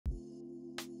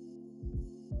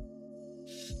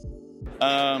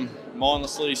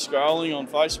Mindlessly scrolling on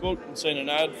Facebook and seen an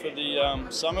ad for the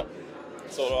summit.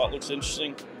 Thought, oh, it looks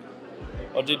interesting.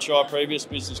 I did try previous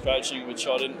business coaching, which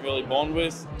I didn't really bond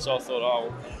with, so I thought,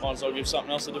 oh, might as well give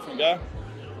something else a different go.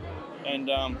 And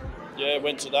yeah,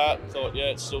 went to that. Thought, yeah,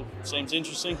 it still seems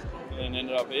interesting, and then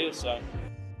ended up here. So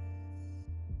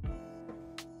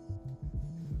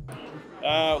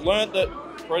learnt that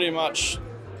pretty much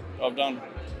I've done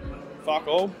fuck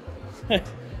all.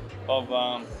 I've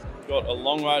got a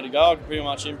long way to go. I can pretty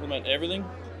much implement everything.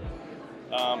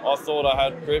 I thought I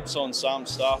had grips on some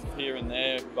stuff here and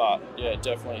there, but yeah,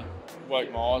 definitely woke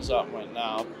my eyes up and went,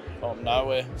 nah, I'm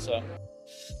nowhere. So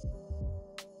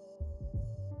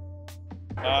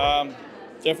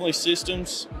definitely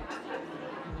systems,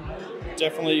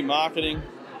 definitely marketing,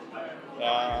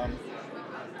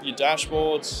 your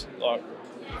dashboards. Like,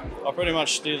 I pretty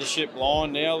much steer the ship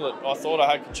blind now. That I thought I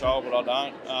had control, but I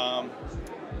don't.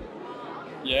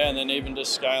 Yeah, and then even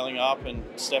just scaling up and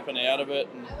stepping out of it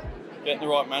and getting the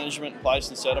right management in place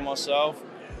instead of myself.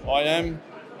 I am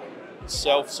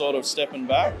sort of stepping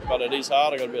back, but it is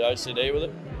hard. I got a bit OCD with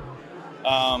it.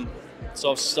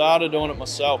 So I've started doing it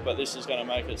myself, but this is going to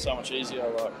make it so much easier.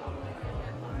 Like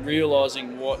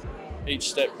realising what each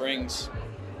step brings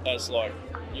as like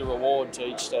your reward to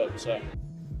each step. So.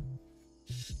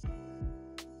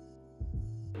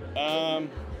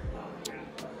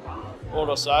 What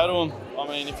would I say to them? I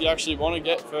mean, if you actually want to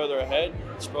get further ahead,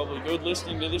 it's probably good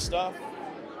listening to this stuff.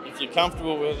 If you're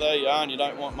comfortable with where you are and you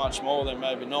don't want much more, then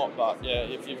maybe not. But yeah,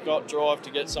 if you've got drive to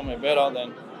get somewhere better,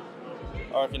 then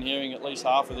I reckon hearing at least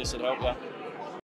half of this would help you.